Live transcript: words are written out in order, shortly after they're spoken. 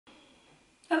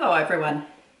Hello everyone,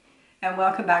 and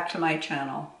welcome back to my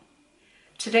channel.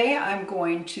 Today I'm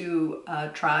going to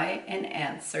try and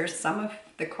answer some of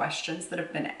the questions that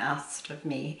have been asked of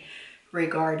me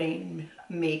regarding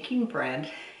making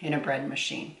bread in a bread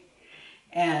machine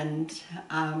and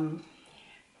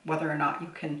whether or not you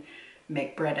can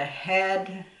make bread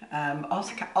ahead,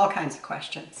 all kinds of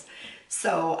questions.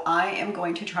 So I am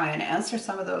going to try and answer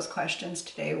some of those questions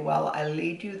today while I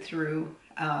lead you through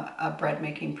a bread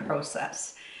making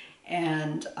process.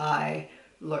 And I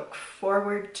look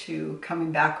forward to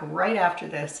coming back right after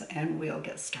this and we'll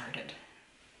get started.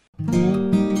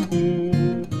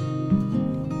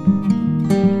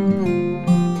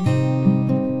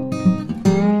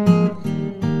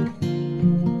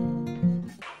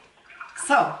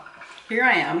 So here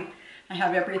I am. I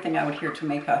have everything out here to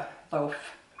make a loaf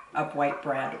of white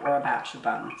bread or a batch of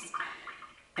buns.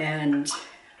 And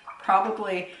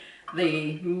probably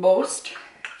the most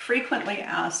frequently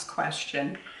asked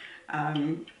question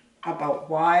about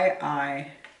why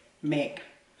I make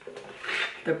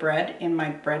the bread in my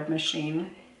bread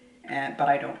machine, but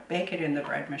I don't bake it in the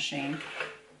bread machine,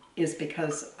 is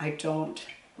because I don't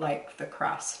like the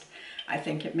crust. I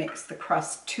think it makes the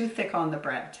crust too thick on the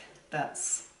bread.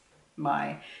 That's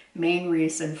my main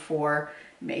reason for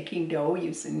making dough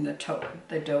using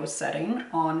the dough setting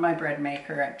on my bread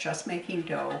maker, just making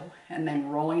dough and then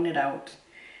rolling it out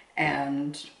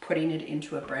and putting it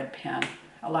into a bread pan,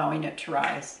 allowing it to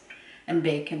rise and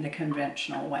bake in the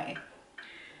conventional way.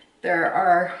 There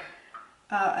are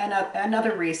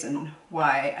another reason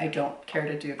why I don't care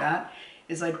to do that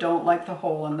is I don't like the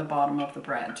hole in the bottom of the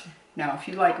bread. Now, if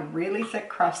you like really thick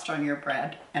crust on your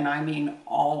bread, and I mean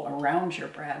all around your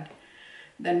bread,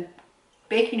 then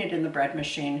baking it in the bread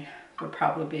machine would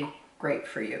probably be great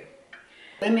for you.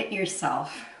 Limit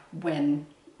yourself when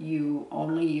you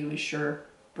only use your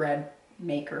bread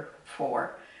maker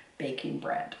for baking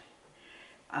bread.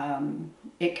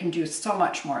 It can do so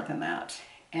much more than that.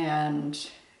 And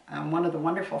one of the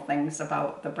wonderful things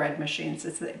about the bread machines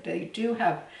is that they do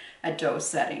have a dough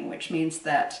setting, which means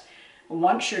that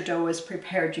once your dough is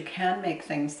prepared, you can make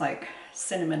things like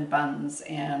cinnamon buns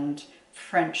and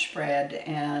French bread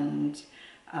and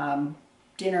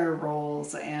dinner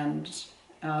rolls and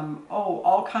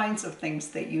all kinds of things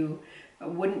that you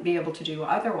wouldn't be able to do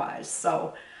otherwise.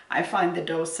 So I find the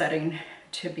dough setting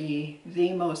to be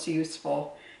the most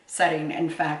useful setting. In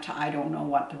fact, I don't know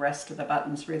what the rest of the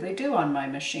buttons really do on my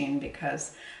machine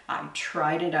because I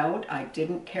tried it out. I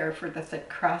didn't care for the thick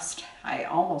crust. I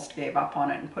almost gave up on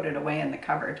it and put it away in the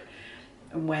cupboard.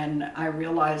 When I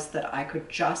realized that I could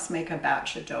just make a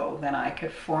batch of dough, then I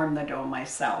could form the dough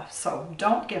myself. So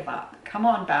don't give up. Come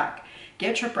on back,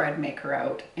 get your bread maker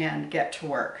out and get to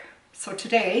work. So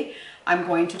today I'm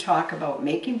going to talk about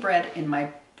making bread in my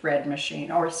bread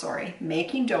machine,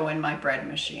 making dough in my bread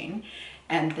machine,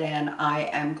 and then I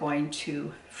am going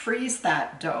to freeze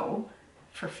that dough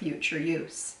for future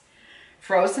use.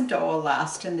 Frozen dough will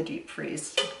last in the deep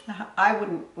freeze. I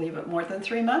wouldn't leave it more than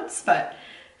 3 months, but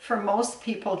for most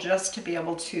people, just to be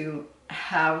able to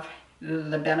have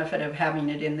the benefit of having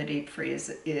it in the deep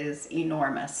freeze is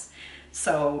enormous.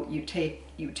 So you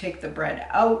take the bread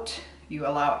out, you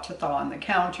allow it to thaw on the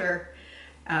counter,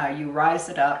 you rise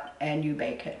it up and you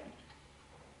bake it.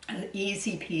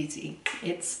 Easy peasy.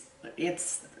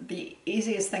 It's the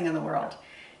easiest thing in the world.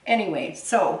 Anyway,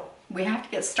 so we have to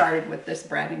get started with this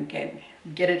bread and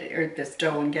this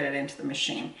dough and get it into the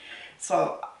machine.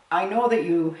 So I know that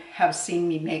you have seen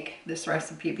me make this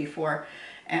recipe before,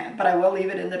 but I will leave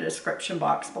it in the description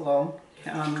box below.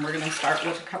 We're going to start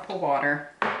with a cup of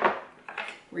water.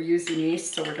 We're using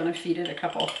yeast, so we're going to feed it a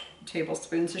couple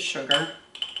tablespoons of sugar.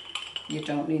 You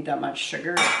don't need that much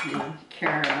sugar if you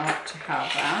care not to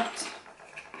have that.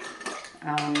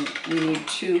 We need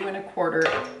 2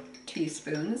 1/4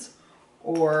 teaspoons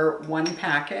or 1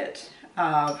 packet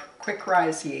of quick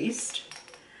rise yeast.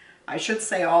 I should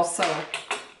say also,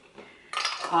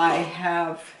 I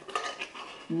have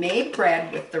made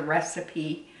bread with the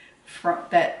recipe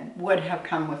that would have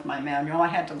come with my manual. I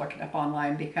had to look it up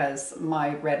online because my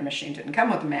bread machine didn't come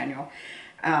with a manual.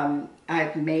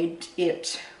 I've made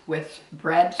it with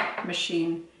bread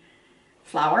machine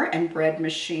flour and bread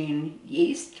machine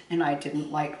yeast, and I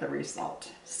didn't like the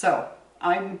result. So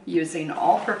I'm using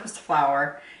all-purpose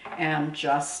flour and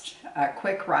just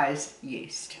quick rise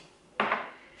yeast.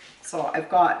 So I've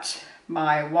got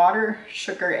my water,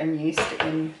 sugar, and yeast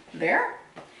in there.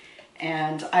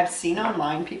 And I've seen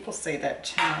online people say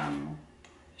that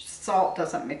salt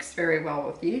doesn't mix very well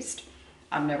with yeast.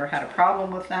 I've never had a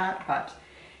problem with that, but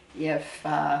if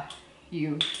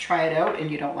you try it out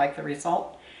and you don't like the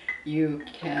result, you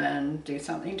can do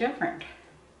something different.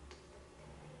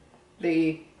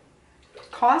 the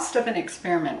cost of an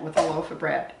experiment with a loaf of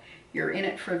bread. You're in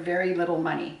it for very little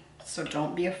money, so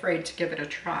don't be afraid to give it a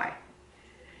try.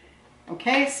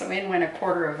 Okay, so in went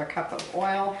 1/4 cup of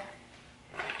oil,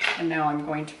 and now I'm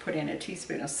going to put in a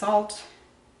teaspoon of salt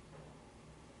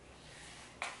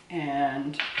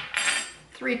and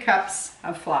 3 cups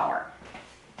of flour.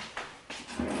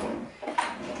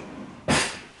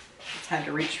 Just had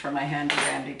to reach for my handy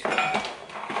dandy tool.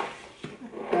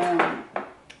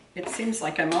 It seems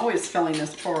like I'm always filling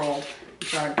this poor old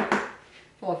jug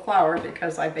full of flour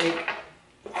because I bake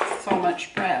so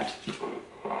much bread.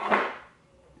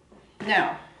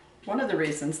 Now, one of the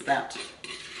reasons that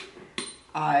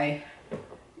I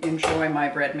enjoy my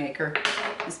bread maker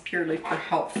is purely for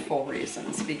healthful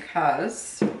reasons,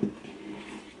 because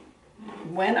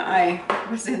when I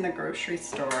was in the grocery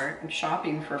store and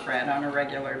shopping for bread on a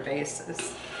regular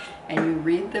basis, and you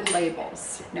read the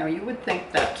labels, now you would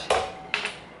think that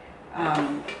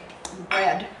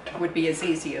bread would be as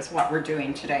easy as what we're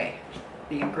doing today.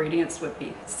 The ingredients would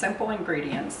be simple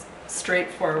ingredients,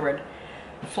 straightforward: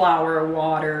 flour,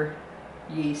 water,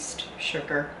 yeast,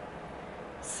 sugar,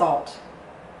 salt,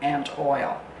 and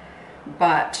oil.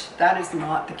 But that is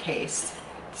not the case.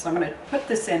 So I'm going to put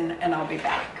this in and I'll be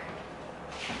back.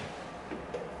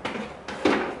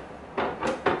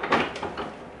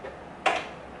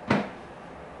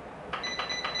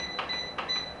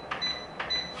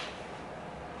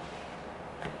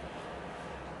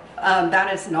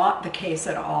 That is not the case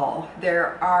at all.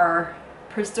 There are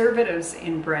preservatives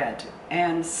in bread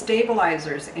and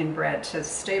stabilizers in bread to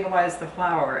stabilize the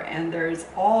flour, and there's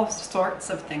all sorts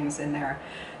of things in there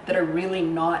that are really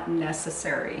not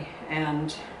necessary,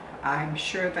 and I'm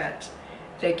sure that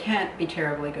they can't be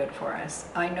terribly good for us.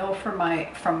 I know from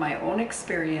my own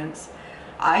experience,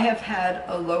 I have had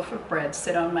a loaf of bread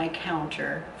sit on my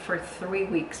counter for 3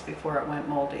 weeks before it went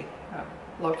moldy. A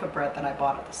loaf of bread that I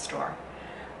bought at the store.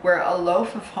 Where a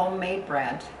loaf of homemade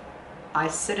bread, I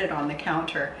sit it on the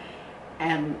counter,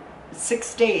 and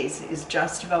 6 days is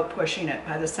just about pushing it.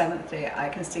 By the 7th day, I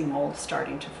can see mold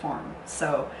starting to form.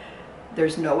 So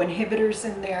there's no inhibitors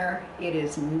in there. It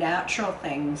is natural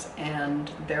things, and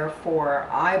therefore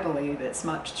I believe it's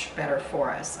much better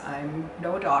for us. I'm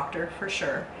no doctor for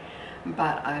sure,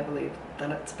 but I believe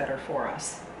that it's better for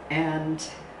us. And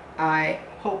I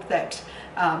hope that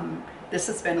this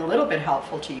has been a little bit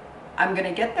helpful to you. I'm going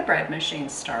to get the bread machine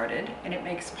started, and it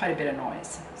makes quite a bit of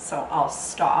noise, so I'll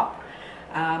stop.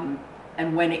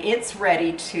 And when it's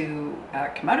ready to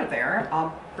come out of there,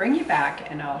 I'll bring you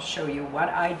back and I'll show you what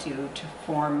I do to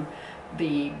form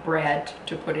the bread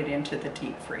to put it into the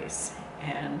deep freeze,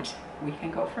 and we can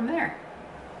go from there.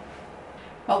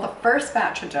 Well, the first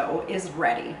batch of dough is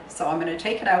ready, so I'm going to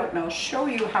take it out and I'll show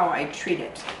you how I treat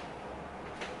it.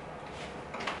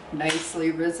 Nicely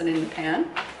risen in the pan.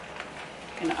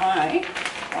 And well,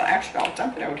 actually I'll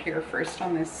dump it out here first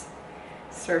on this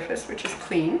surface, which is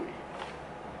clean.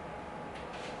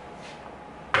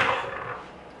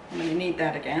 I'm going to need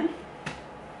that again.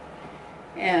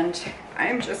 And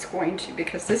I'm just going to,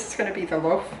 because this is going to be the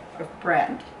loaf of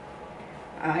bread,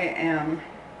 I am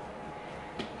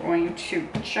going to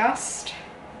just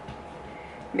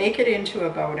make it into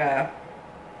about a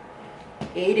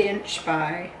 8-inch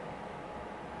by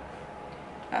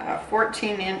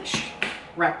 14-inch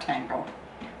rectangle,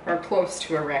 or close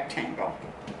to a rectangle,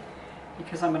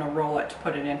 because I'm going to roll it to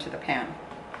put it into the pan.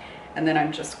 And then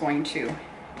I'm just going to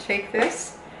take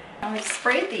this. Now I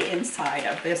sprayed the inside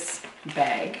of this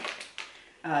bag,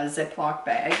 Ziploc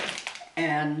bag,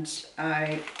 and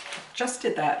I just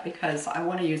did that because I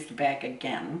want to use the bag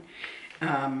again,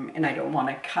 and I don't want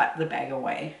to cut the bag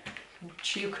away,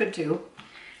 which you could do.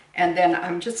 And then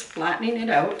I'm just flattening it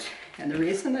out, and the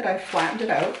reason that I flattened it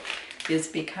out is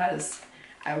because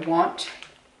I want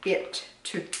it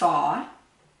to thaw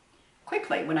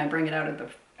quickly when I bring it out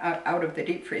of the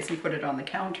deep freeze and put it on the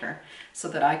counter, so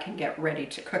that I can get ready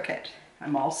to cook it.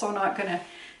 I'm also not going to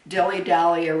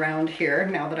dilly-dally around here.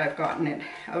 Now that I've gotten it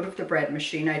out of the bread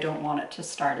machine, I don't want it to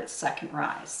start its second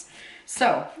rise.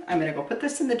 So I'm going to go put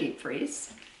this in the deep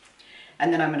freeze,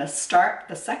 and then I'm going to start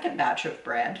the second batch of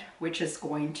bread, which is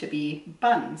going to be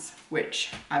buns,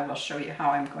 which I will show you how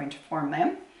I'm going to form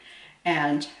them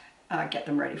and get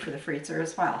them ready for the freezer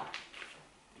as well.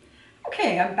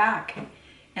 Okay, I'm back,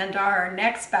 and our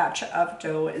next batch of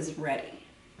dough is ready.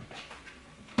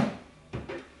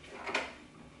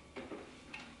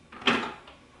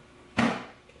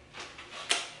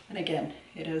 And again,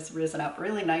 it has risen up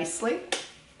really nicely.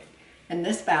 And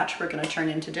this batch we're going to turn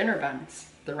into dinner buns.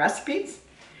 The recipe's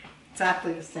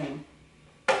exactly the same.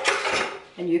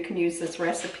 And you can use this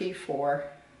recipe for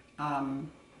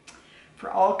for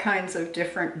all kinds of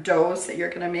different doughs that you're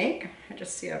going to make. I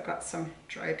just see I've got some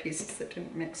dry pieces that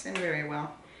didn't mix in very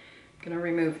well. I'm going to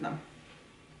remove them.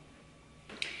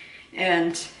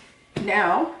 And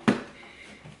now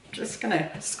just going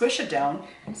to squish it down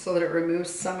so that it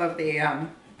removes some of the air,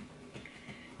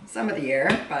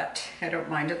 but I don't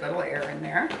mind a little air in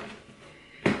there.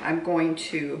 I'm going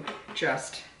to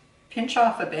just pinch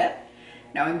off a bit.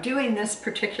 Now I'm doing this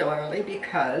particularly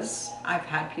because I've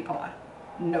had people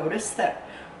notice that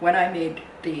when I made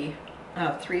the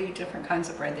 3 different kinds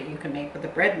of bread that you can make with a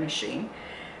bread machine,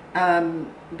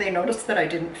 they noticed that I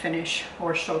didn't finish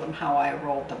or show them how I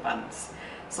rolled the buns.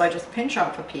 So I just pinch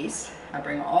off a piece, I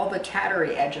bring all the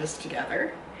tattery edges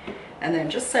together, and then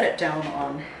just set it down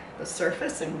on the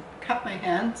surface and cut my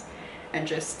hands and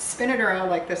just spin it around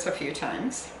like this a few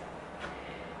times.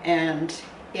 And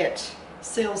it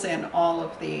seals in all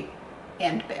of the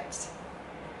end bits.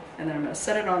 And then I'm going to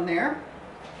set it on there,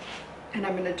 and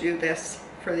I'm going to do this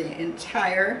for the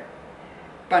entire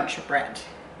bunch of bread,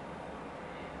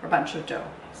 or bunch of dough,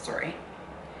 sorry.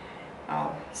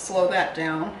 I'll slow that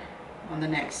down on the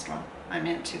next one. I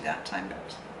meant to that time,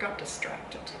 but got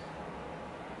distracted.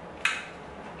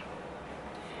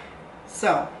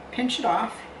 So pinch it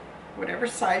off, whatever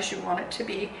size you want it to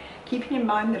be, keeping in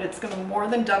mind that it's going to more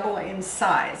than double in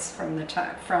size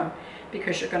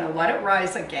because you're going to let it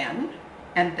rise again,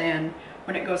 and then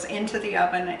when it goes into the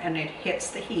oven and it hits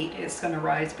the heat, it's going to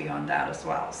rise beyond that as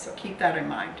well. So keep that in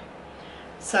mind.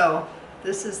 So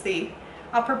this is the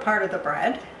upper part of the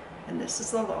bread, and this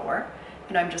is the lower,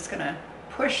 and I'm just going to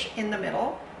push in the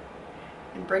middle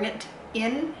and bring it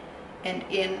in and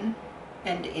in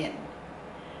and in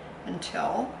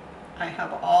until I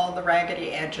have all the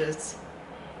raggedy edges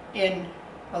in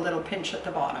a little pinch at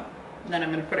the bottom. And then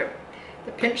I'm going to put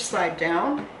the pinch side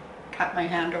down, cut my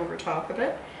hand over top of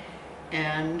it,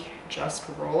 and just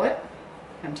roll it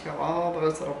until all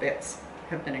those little bits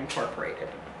have been incorporated.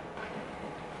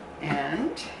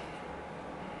 And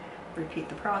repeat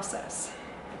the process.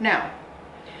 Now,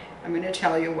 I'm going to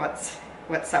tell you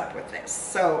what's up with this.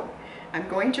 So I'm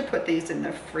going to put these in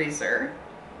the freezer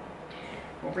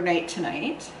overnight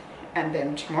tonight, and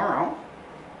then tomorrow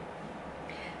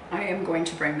I am going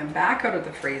to bring them back out of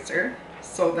the freezer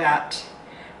so that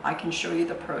I can show you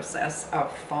the process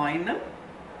of thawing them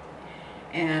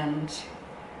and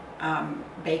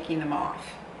baking them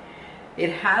off.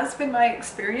 It has been my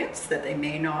experience that they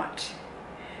may not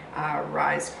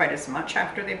rise quite as much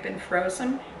after they've been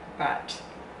frozen, but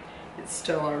it's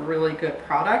still a really good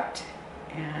product,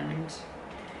 and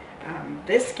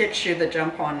this gets you the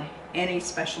jump on any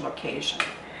special occasion.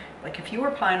 Like if you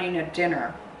were planning a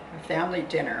dinner, a family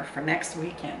dinner for next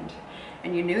weekend,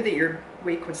 and you knew that your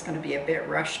week was going to be a bit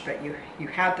rushed, but you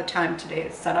had the time today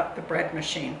to set up the bread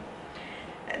machine,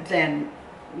 then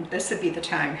this would be the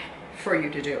time for you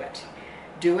to do it.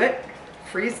 Do it,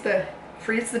 freeze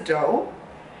the dough,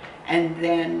 and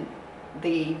then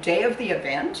the day of the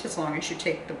event, as long as you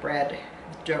take the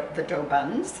dough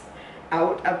buns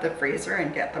out of the freezer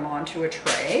and get them onto a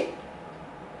tray,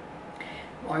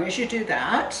 as long as you do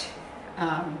that,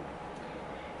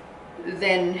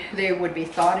 then they would be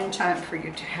thawed in time for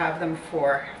you to have them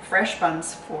for fresh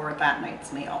buns for that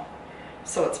night's meal.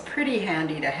 So it's pretty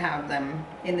handy to have them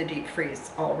in the deep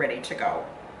freeze all ready to go.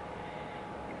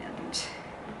 And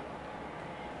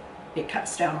it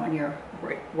cuts down on your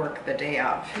work the day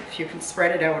of. If you can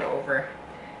spread it out over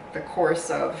the course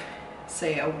of,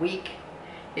 say, a week,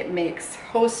 it makes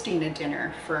hosting a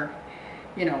dinner for,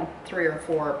 3 or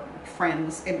 4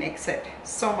 friends, it makes it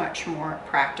so much more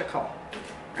practical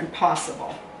and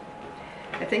possible.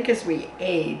 I think as we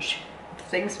age,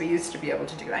 things we used to be able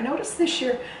to do. I noticed this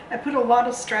year I put a lot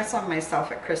of stress on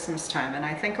myself at Christmas time, and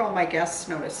I think all my guests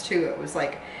noticed too. It was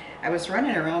like I was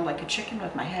running around like a chicken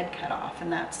with my head cut off,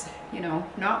 and that's,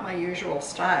 not my usual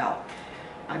style.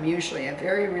 I'm usually a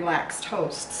very relaxed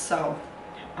host, so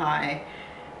I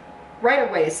right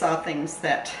away saw things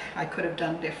that I could have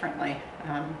done differently.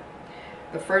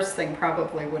 The first thing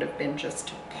probably would have been just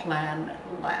to plan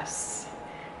less.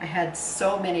 I had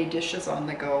so many dishes on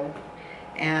the go,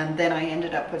 and then I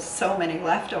ended up with so many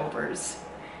leftovers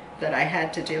that I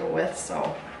had to deal with,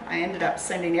 so I ended up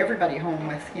sending everybody home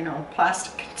with,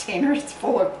 plastic containers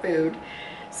full of food.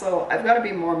 So I've got to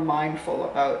be more mindful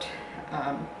about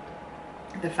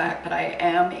the fact that I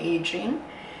am aging,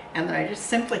 and that I just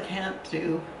simply can't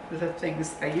do the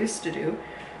things I used to do,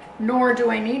 nor do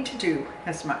I need to do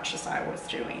as much as I was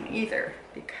doing either,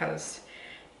 because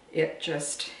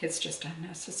it's just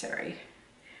unnecessary.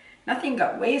 Nothing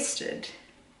got wasted,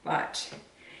 but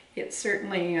it's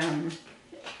certainly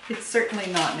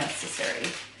not necessary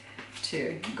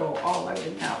to go all out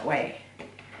in that way.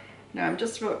 Now I'm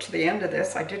just about to the end of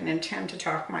this. I didn't intend to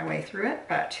talk my way through it,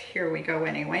 but here we go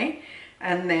anyway.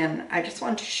 And then I just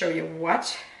wanted to show you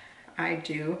what I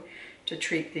do to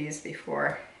treat these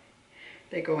before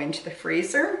they go into the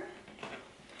freezer.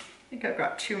 I think I've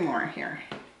got 2 more here.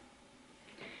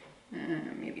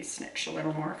 Maybe snitch a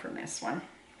little more from this one.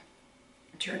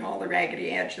 Turn all the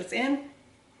raggedy edges in.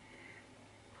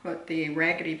 Put the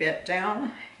raggedy bit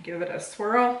down. Give it a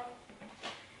swirl.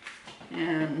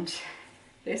 And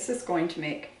this is going to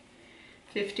make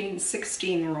 15,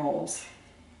 16 rolls.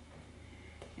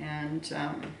 And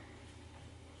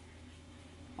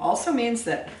also means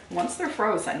that once they're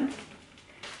frozen,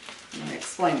 let me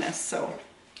explain this. So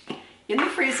in the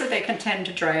freezer, they can tend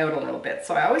to dry out a little bit.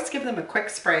 So I always give them a quick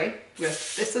spray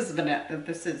with, this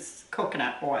is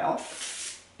coconut oil,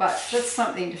 but just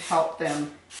something to help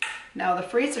them. Now the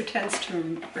freezer tends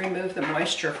to remove the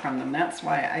moisture from them. That's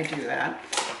why I do that.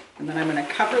 And then I'm going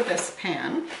to cover this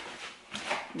pan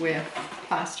with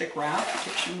plastic wrap,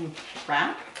 kitchen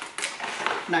wrap.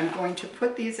 And I'm going to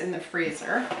put these in the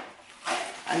freezer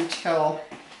until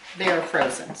they're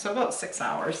frozen. So about 6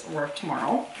 hours or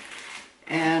tomorrow.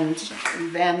 And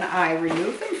then I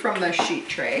remove them from the sheet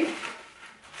tray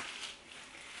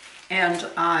and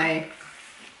I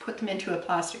put them into a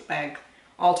plastic bag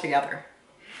altogether.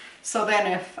 So then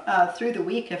if through the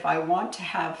week, if I want to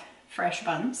have fresh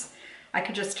buns, I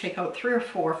could just take out 3 or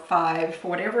 4, 5,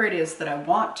 whatever it is that I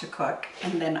want to cook,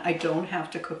 and then I don't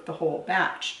have to cook the whole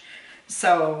batch.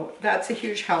 So that's a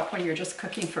huge help when you're just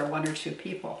cooking for 1 or 2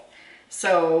 people.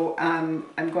 So I'm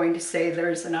going to say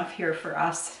there's enough here for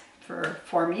us for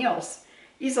 4 meals,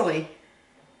 easily,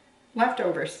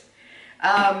 leftovers.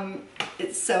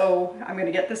 So I'm going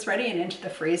to get this ready and into the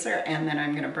freezer, and then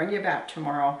I'm going to bring you back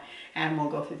tomorrow and we'll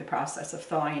go through the process of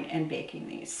thawing and baking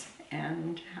these.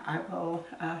 And I will,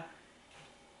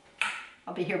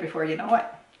 I'll be here before you know it.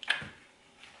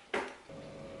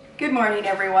 Good morning,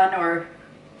 everyone, or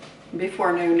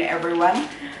before noon, everyone.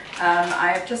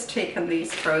 I have just taken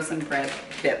these frozen bread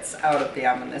bits out of the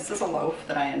oven. This is a loaf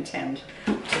that I intend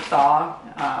to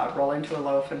thaw, roll into a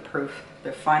loaf and proof,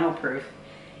 the final proof,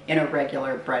 in a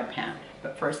regular bread pan.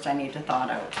 But first I need to thaw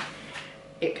it out.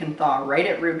 It can thaw right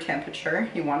at room temperature.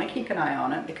 You want to keep an eye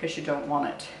on it because you don't want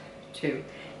it to,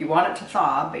 you want it to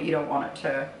thaw, but you don't want it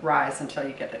to rise until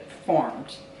you get it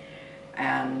formed.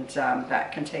 And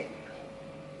that can take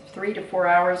 3 to 4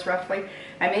 hours roughly.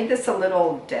 I made this a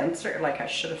little denser, like I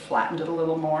should have flattened it a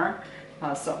little more,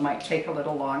 so it might take a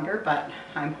little longer, but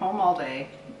I'm home all day.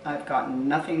 I've got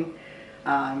nothing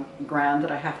grand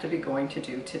that I have to be going to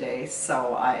do today,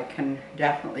 so I can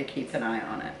definitely keep an eye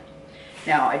on it.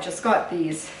 Now I just got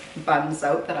these buns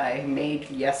out that I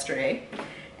made yesterday,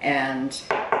 and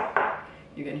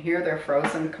you can hear they're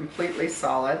frozen completely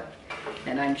solid,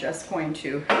 and I'm just going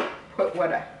to put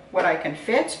what I can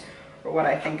fit or what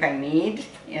I think I need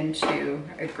into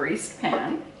a greased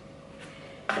pan.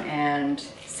 And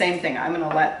same thing, I'm going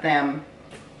to let them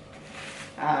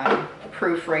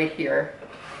proof right here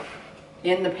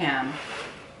in the pan,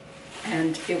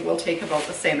 and it will take about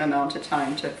the same amount of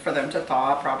time for them to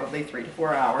thaw, probably 3 to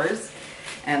 4 hours,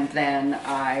 and then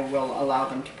I will allow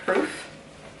them to proof,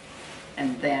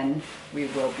 and then we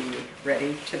will be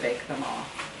ready to bake them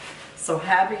off. So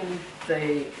having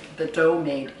the dough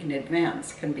made in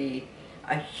advance can be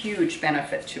a huge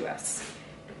benefit to us.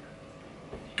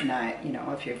 And you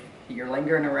know, if you're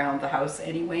lingering around the house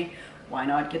anyway, why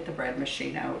not get the bread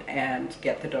machine out and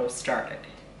get the dough started?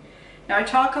 Now I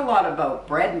talk a lot about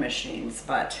bread machines,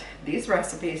 but these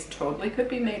recipes totally could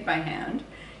be made by hand.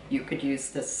 You could use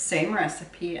the same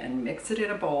recipe and mix it in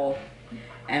a bowl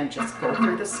and just go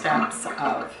through the steps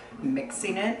of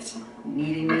mixing it,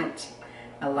 kneading it,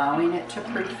 allowing it to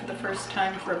proof for the first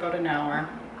time for about an hour,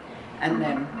 and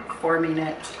then forming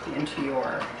it into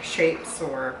your shapes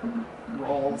or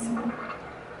rolls,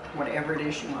 whatever it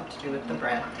is you want to do with the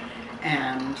bread,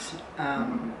 and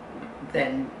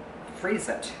then freeze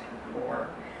it or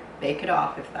bake it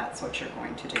off if that's what you're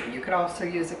going to do. You could also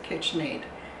use a KitchenAid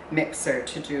mixer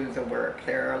to do the work.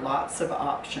 There are lots of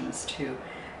options to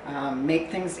make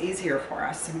things easier for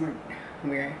us, and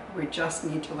we just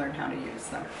need to learn how to use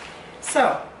them.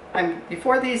 So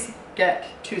before these get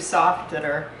too soft that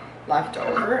are left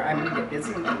over, I'm going to get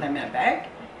busy and put them in a bag,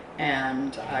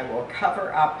 and I will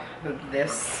cover up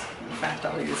this. In fact,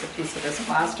 I'll use a piece of this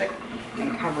plastic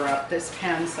and cover up this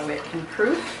pan so it can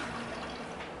proof,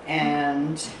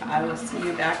 and I will see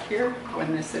you back here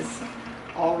when this is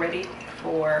all ready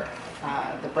for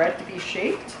the bread to be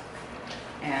shaped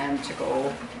and to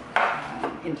go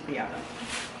into the oven.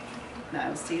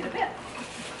 I'll see you in a bit.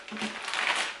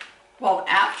 Well,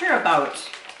 after about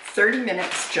 30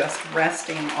 minutes just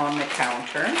resting on the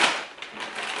counter.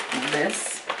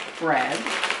 This bread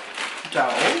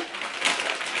dough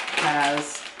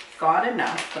has thawed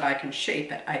enough that I can shape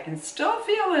it. I can still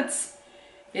feel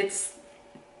it's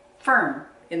firm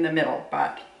in the middle,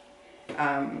 but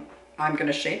I'm going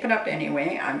to shape it up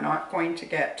anyway. I'm not going to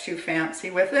get too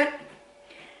fancy with it.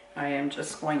 I am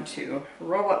just going to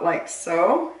roll it like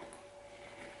so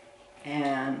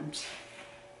and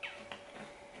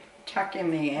tuck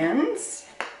in the ends,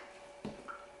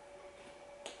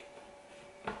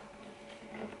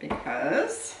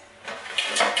 because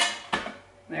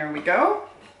there we go,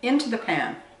 into the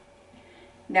pan.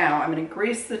 Now I'm going to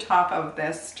grease the top of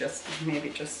this, maybe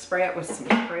just spray it with some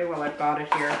spray while I've got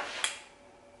it here.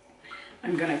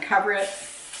 I'm going to cover it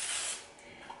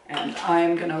and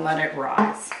I'm going to let it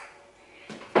rise.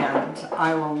 And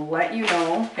I will let you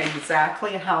know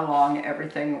exactly how long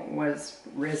everything was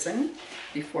risen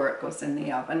before it goes in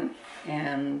the oven,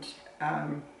 and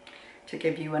to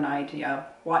give you an idea of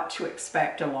what to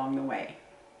expect along the way.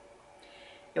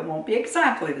 It won't be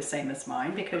exactly the same as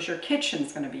mine because your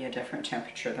kitchen's going to be a different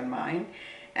temperature than mine,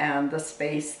 and the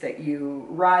space that you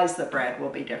rise the bread will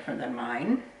be different than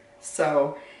mine.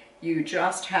 So you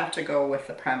just have to go with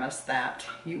the premise that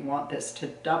you want this to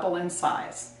double in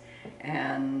size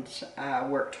and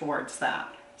work towards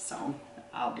that. So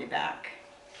I'll be back.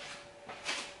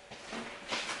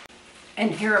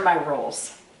 And here are my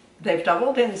rolls. They've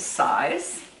doubled in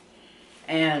size,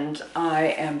 and I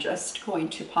am just going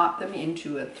to pop them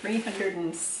into a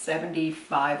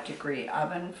 375 degree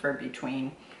oven for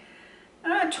between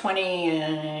about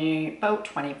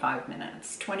 25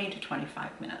 minutes, 20 to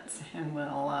 25 minutes, and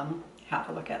we'll have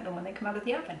a look at them when they come out of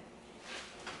the oven.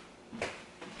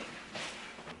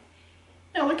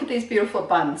 Now look at these beautiful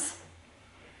buns.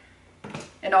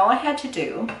 And all I had to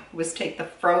do was take the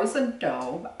frozen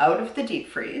dough out of the deep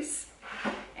freeze,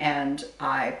 and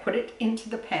I put it into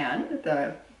the pan,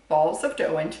 the balls of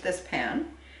dough into this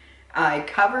pan. I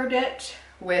covered it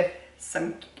with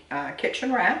some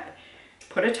kitchen wrap,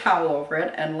 put a towel over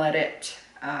it, and let it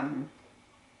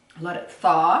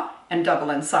thaw and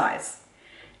double in size.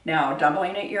 Now,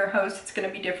 doubling at your house, it's going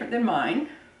to be different than mine,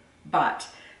 but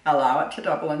allow it to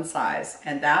double in size.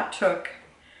 And that took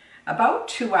about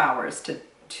 2 hours to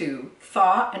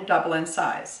thaw and double in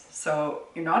size. So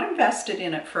you're not invested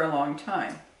in it for a long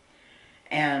time.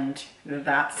 And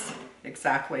that's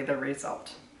exactly the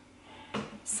result.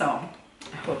 So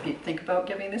I hope you think about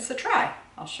giving this a try.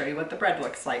 I'll show you what the bread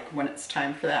looks like when it's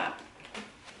time for that.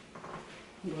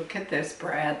 Look at this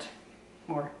bread,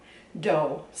 or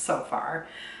dough so far,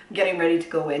 getting ready to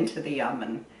go into the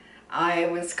oven. I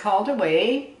was called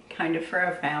away kind of for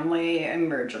a family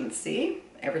emergency.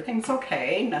 Everything's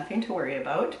okay, nothing to worry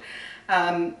about.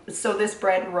 So this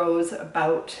bread rose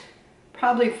about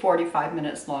probably 45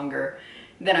 minutes longer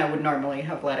than I would normally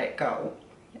have let it go.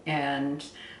 And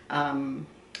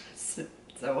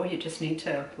so you just need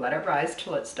to let it rise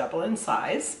till it's double in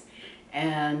size.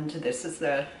 And this is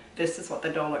what the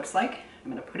dough looks like.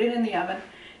 I'm going to put it in the oven,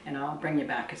 and I'll bring you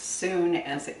back as soon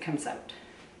as it comes out.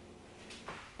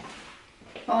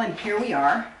 Well, and here we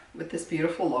are with this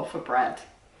beautiful loaf of bread.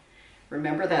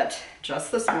 Remember that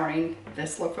just this morning,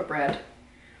 this loaf of bread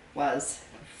was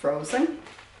frozen,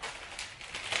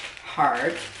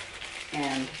 hard,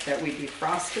 and that we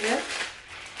defrosted it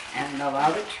and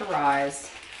allowed it to rise.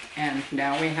 And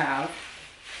now we have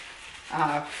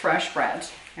fresh bread,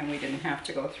 and we didn't have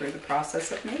to go through the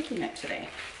process of making it today.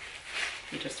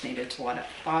 We just needed to let it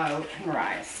thaw out and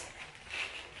rise.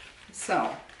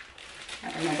 So,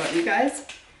 I don't know about you guys,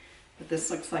 but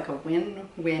this looks like a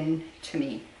win-win to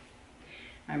me.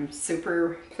 I'm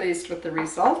super pleased with the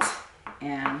result,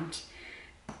 and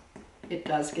it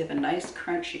does give a nice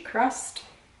crunchy crust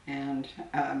and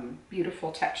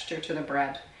beautiful texture to the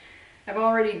bread. I've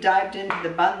already dived into the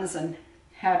buns and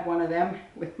had one of them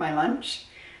with my lunch.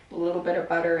 A little bit of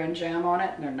butter and jam on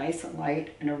it, and they're nice and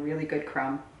light and a really good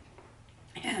crumb.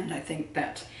 And I think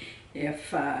that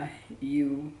if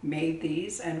you made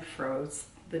these and froze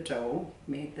the dough,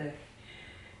 made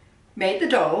the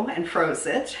dough and froze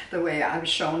it the way I've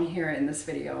shown here in this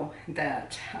video,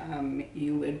 that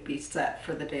you would be set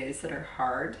for the days that are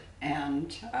hard,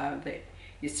 and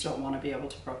you still want to be able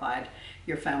to provide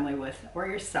your family with, or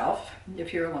yourself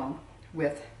if you're alone,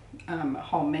 with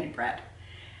homemade bread.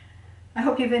 I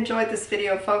hope you've enjoyed this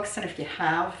video, folks, and if you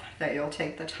have, that you'll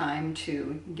take the time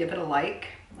to give it a like.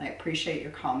 I appreciate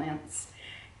your comments,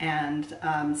 and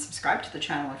subscribe to the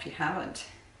channel if you haven't.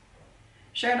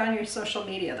 Share it on your social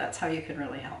media. That's how you can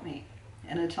really help me.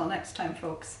 And until next time,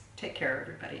 folks, take care,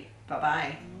 everybody.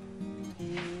 Bye-bye.